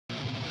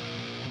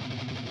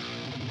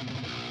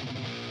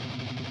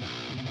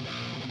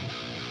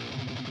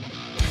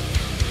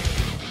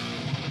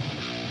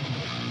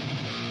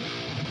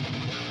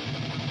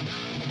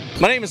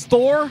My name is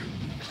Thor.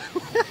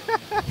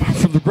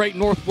 From the great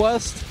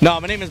Northwest.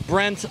 No, my name is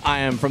Brent. I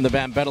am from the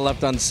band Better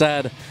Left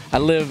Unsaid. I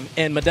live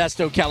in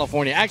Modesto,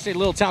 California. Actually, a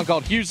little town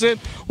called Houston.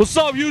 What's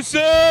up,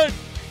 Houston?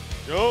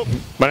 Yo.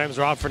 My name is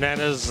Rob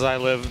Fernandez. I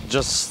live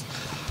just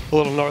a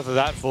little north of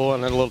that fool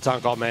in a little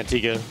town called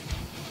Manteca.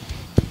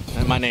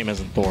 And my name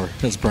isn't Thor.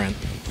 It's Brent.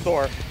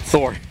 Thor.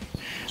 Thor.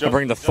 I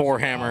bring the Thor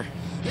hammer.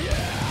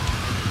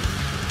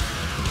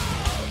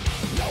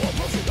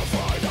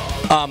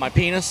 My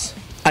penis.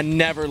 I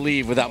never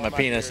leave without my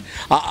penis.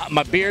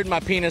 My beard and my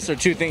penis are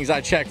two things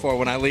I check for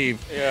when I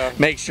leave. Yeah.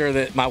 Make sure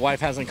that my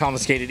wife hasn't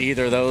confiscated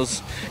either of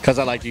those, because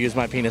I like to use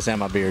my penis and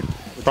my beard.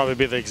 It'll probably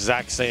be the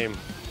exact same,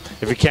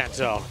 if you can't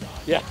tell.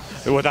 Yeah.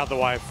 Without the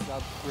wife.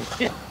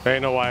 There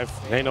ain't no wife.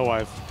 Ain't no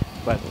wife.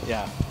 But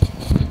yeah.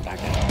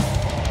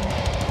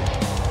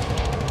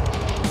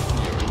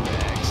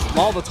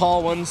 All the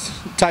tall ones,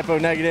 typo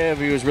negative.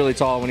 He was really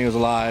tall when he was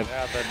alive.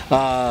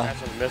 Yeah,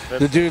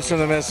 the dudes from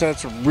the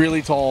Misfits are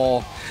really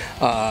tall.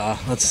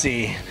 Let's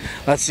see.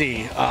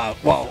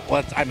 Well,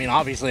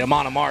 obviously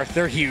Amon Amarth,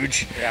 they're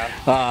huge.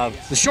 Yeah.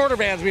 The shorter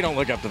bands, we don't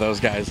look up to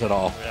those guys at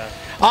all.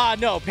 Yeah.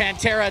 No,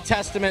 Pantera,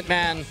 Testament,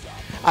 man.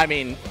 I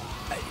mean,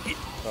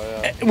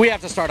 we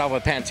have to start off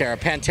with Pantera.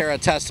 Pantera,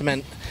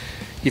 Testament.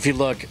 If you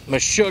look,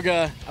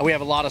 Meshuggah, we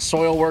have a lot of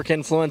soil work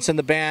influence in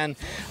the band.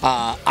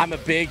 I'm a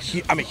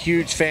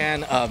huge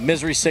fan of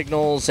Misery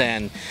Signals,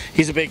 and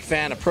he's a big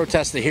fan of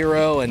Protest the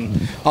Hero,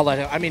 and all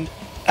that. I mean,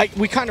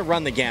 we kind of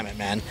run the gamut,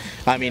 man.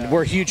 I mean,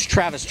 we're huge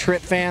Travis Tritt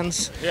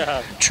fans.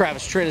 Yeah.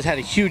 Travis Tritt has had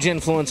a huge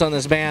influence on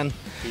this band.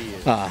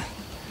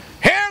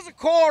 Here's a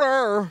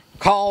quarter,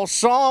 call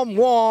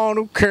someone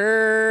who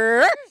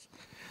cares.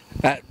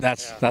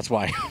 That's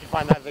why. You can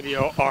find that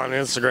video on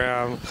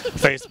Instagram,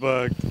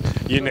 Facebook,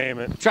 you name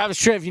it. Travis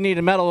Tritt, if you need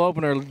a metal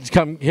opener,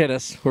 come hit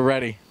us. We're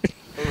ready.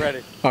 We're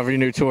ready. Of your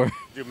new tour.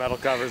 Do metal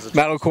covers.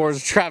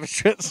 Metalcore's Travis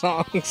Tritt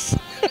songs.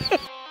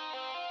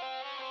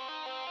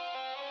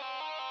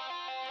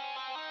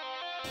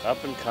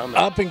 Up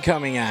and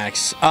coming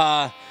acts.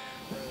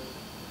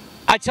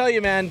 I tell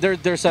you, man,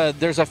 there's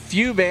a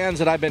few bands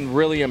that I've been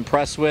really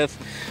impressed with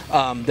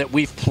that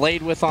we've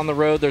played with on the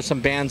road. There's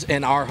some bands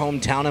in our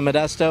hometown in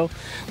Modesto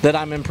that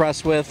I'm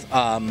impressed with.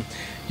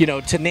 You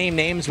know, to name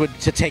names would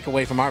to take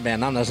away from our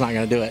band. I'm just not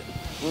gonna do it.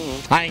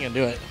 I ain't gonna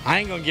do it. I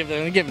ain't gonna give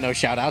them no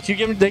shout outs. You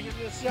give them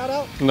a shout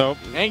out? Nope.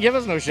 Ain't give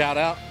us no shout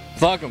out.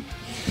 Fuck them.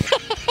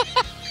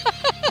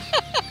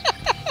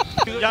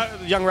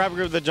 Young rap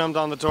group that jumped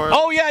on the tour.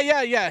 Oh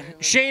yeah.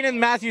 Shane and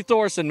Matthew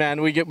Thorson,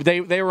 man.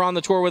 They were on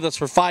the tour with us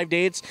for 5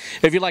 dates.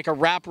 If you like a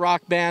rap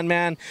rock band,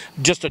 man,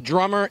 just a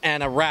drummer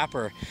and a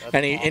rapper,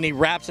 and he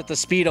raps at the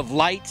speed of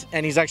light,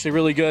 and he's actually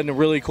really good and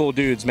really cool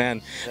dudes,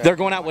 man. Yeah, they're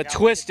going out with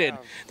Twisted.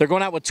 They're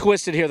going out with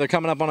Twisted here. They're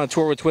coming up on a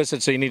tour with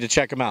Twisted, so you need to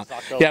check them out.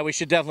 Yeah, we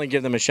should definitely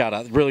give them a shout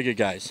out. Really good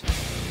guys.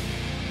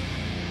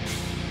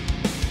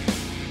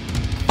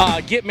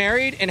 Get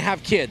married and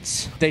have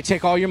kids. They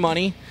take all your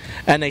money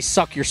and they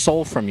suck your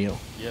soul from you.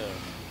 Yeah.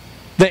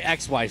 The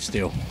ex-wives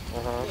do.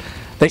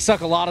 They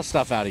suck a lot of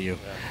stuff out of you.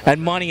 Yeah.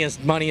 And money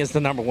is the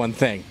number one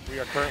thing. We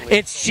are currently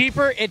it's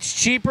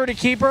cheaper to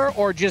keep her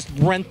or just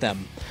rent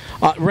them.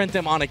 Rent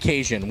them on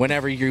occasion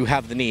whenever you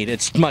have the need.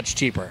 It's much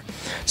cheaper.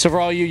 So for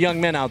all you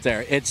young men out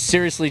there, it's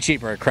seriously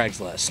cheaper at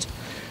Craigslist.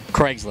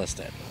 Craigslist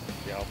it.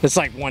 Yep. It's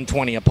like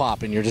 $120 a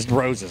pop and you're just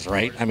roses,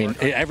 right? I mean,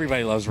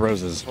 everybody loves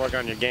roses. Work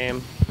on your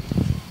game.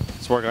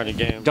 Work on your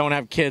game. Don't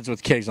have kids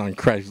with kids on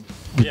Craigslist.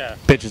 Yeah.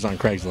 Bitches on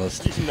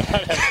Craigslist. You do not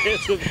have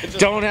kids with bitches.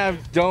 Don't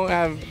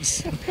have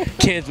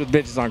kids with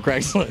bitches on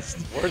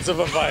Craigslist. Words of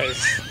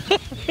advice.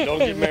 Don't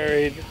get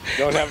married.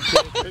 Don't have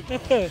kids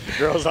with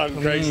girls on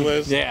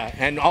Craigslist. Yeah,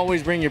 and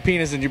always bring your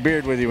penis and your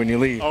beard with you when you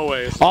leave.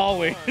 Always.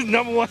 Always.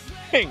 Number one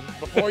thing.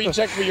 Before you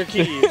check for your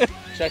keys,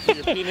 check for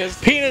your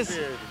penis. Penis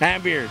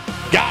and beard.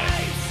 Got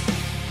it.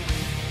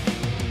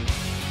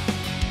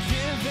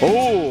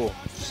 Oh.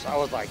 I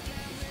was like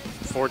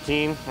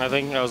 14, I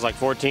think. I was like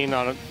 14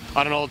 on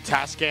an old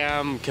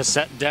Tascam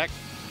cassette deck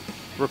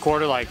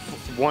recorder, like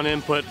one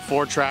input,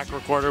 4-track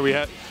recorder. We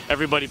had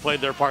everybody played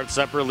their parts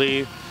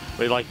separately,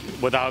 but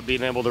without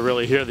being able to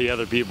really hear the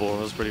other people. It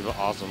was pretty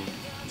awesome.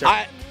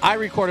 I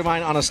recorded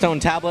mine on a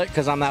stone tablet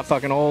because I'm that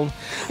fucking old.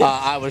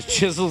 I was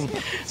chiseled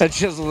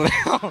it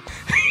out.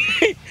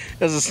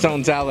 As a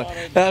stone tablet.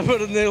 I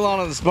put a nail on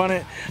it and spun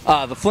it.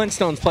 The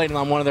Flintstones played it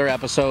on one of their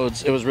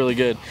episodes. It was really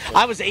good.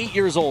 I was 8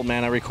 years old,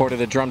 man. I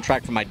recorded a drum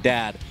track for my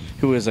dad,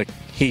 who is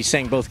he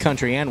sang both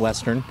country and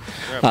western,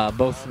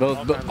 both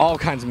all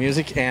kinds of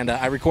music, and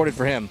I recorded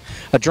for him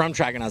a drum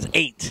track when I was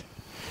 8.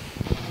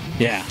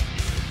 Yeah.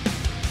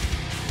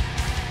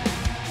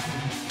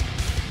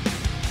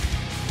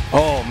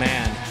 Oh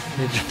man.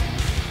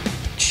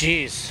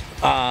 Jeez.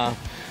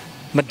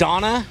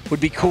 Madonna would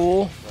be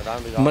cool.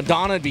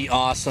 Madonna would be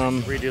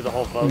awesome. Redo the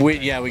whole folk.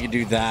 Yeah, we could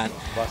do that.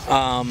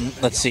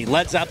 Let's see.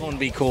 Led Zeppelin would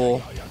be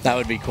cool. That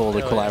would be cool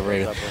to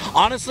collaborate with.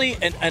 Honestly,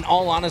 in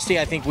all honesty,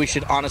 I think we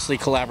should honestly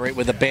collaborate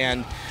with a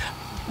band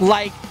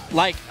like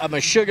a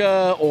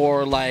Meshuggah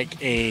or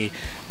like a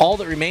All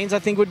That Remains, I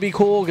think would be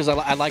cool because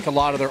I like a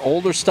lot of their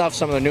older stuff.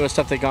 Some of their newest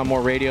stuff they got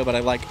more radio, but I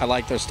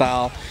like their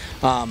style.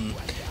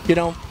 You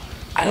know,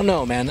 I don't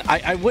know, man.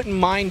 I wouldn't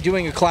mind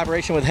doing a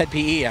collaboration with Head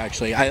PE,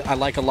 actually. I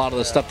like a lot of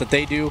the stuff that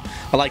they do.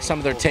 I like some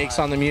of their takes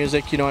on the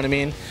music, you know what I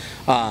mean?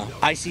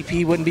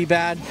 ICP wouldn't be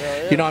bad.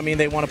 You know what I mean?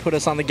 They want to put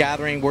us on The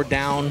Gathering. We're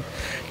down.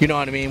 You know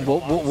what I mean?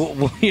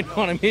 We'll you know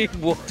what I mean?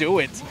 We'll do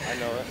it. I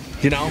know it.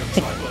 You know?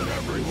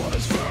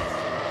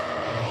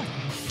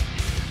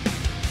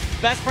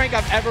 Best prank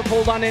I've ever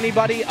pulled on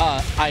anybody,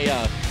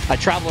 I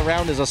travel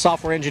around as a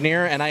software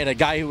engineer, and I had a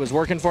guy who was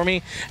working for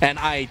me, and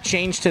I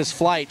changed his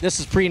flight.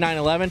 This is pre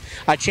 9/11.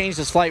 I changed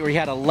his flight where he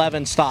had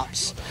 11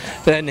 stops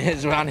on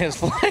his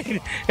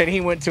flight, and he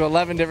went to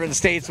 11 different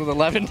states with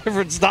 11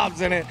 different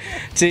stops in it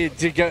to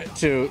go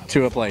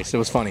to a place. It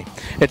was funny.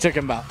 It took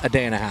him about a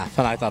day and a half,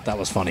 and I thought that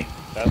was funny.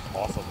 That's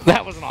awesome.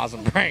 That was an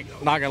awesome prank.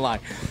 Not gonna lie,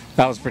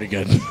 that was pretty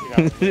good.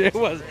 It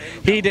was.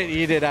 He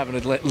did have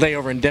a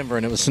layover in Denver,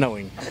 and it was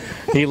snowing.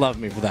 He loved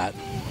me for that.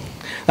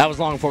 That was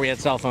long before we had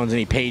cell phones, and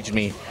he paged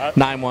me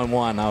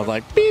 911. I was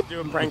like, beep.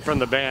 Do a prank from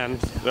the band.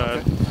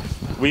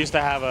 We used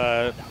to have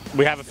a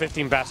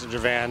 15-passenger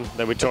van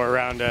that we tore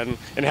around in,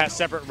 and it has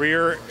separate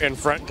rear and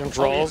front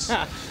controls.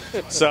 Oh,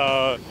 yeah.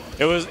 So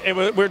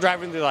we were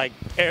driving through like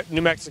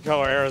New Mexico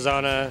or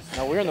Arizona.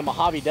 No, we're in the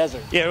Mojave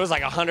Desert. Yeah, it was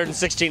like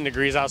 116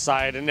 degrees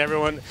outside, and it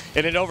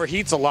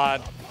overheats a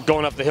lot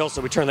going up the hill.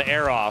 So we turned the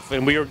air off,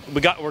 and we're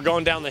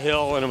going down the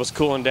hill, and it was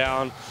cooling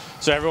down.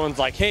 So everyone's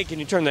like, hey, can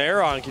you turn the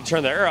air on? Can you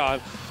turn the air on?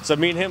 So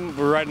me and him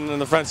were riding in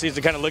the front seats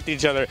and kind of looked at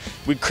each other.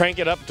 We'd crank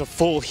it up to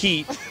full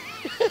heat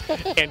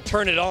and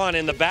turn it on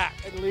in the back.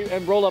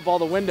 And roll up all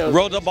the windows.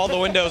 Rolled up all the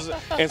windows.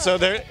 And so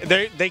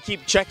they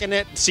keep checking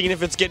it, seeing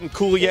if it's getting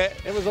cool yet.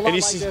 It was a lot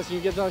like this. You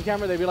get on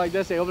camera, they'd be like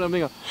this. They open up and they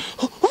go,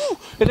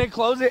 and they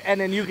close it,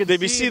 and then you could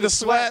see the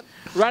sweat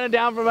running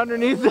down from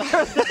underneath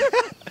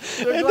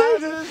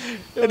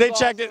and they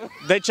checked it.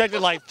 They checked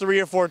it like 3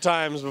 or 4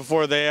 times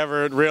before they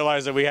ever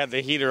realized that we had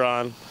the heater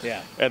on.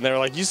 Yeah. And they were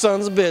like, "You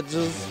sons of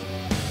bitches."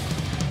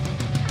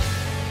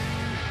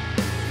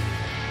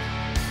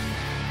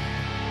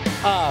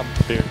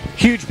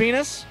 Huge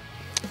penis.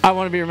 I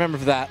want to be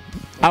remembered for that.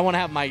 I want to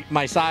have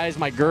my size,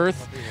 my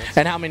girth,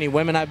 and how many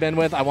women I've been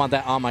with. I want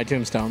that on my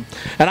tombstone.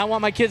 And I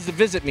want my kids to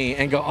visit me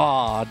and go,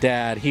 "Oh,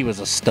 Dad, he was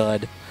a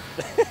stud."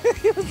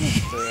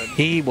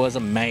 He was a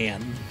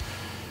man.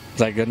 Is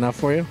that good enough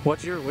for you? What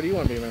do you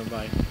want to be remembered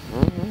by?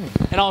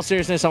 In all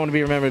seriousness, I want to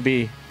be remembered to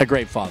be a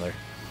great father.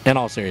 In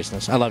all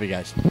seriousness, I love you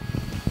guys.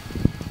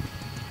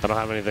 I don't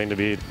have anything to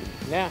beat.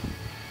 Yeah.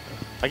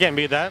 I can't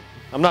beat that.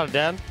 I'm not a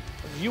dad.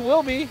 You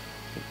will be.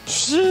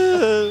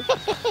 Shit.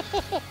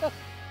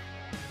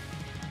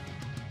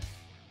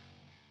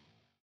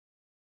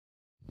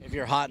 If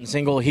you're hot and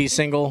single, he's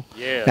single.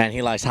 Yeah. And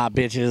he likes hot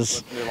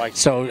bitches.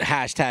 So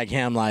hashtag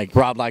him like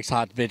Rob likes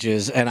hot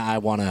bitches, and I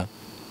want to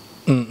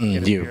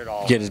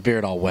get his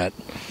beard all wet.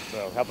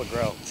 So help it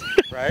grow,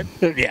 right?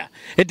 Yeah,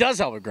 it does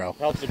help it grow.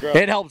 Helps it grow.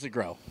 It helps it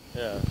grow.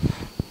 Yeah.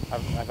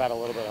 I've had a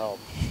little bit of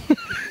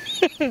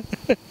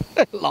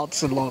help.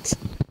 Lots and lots.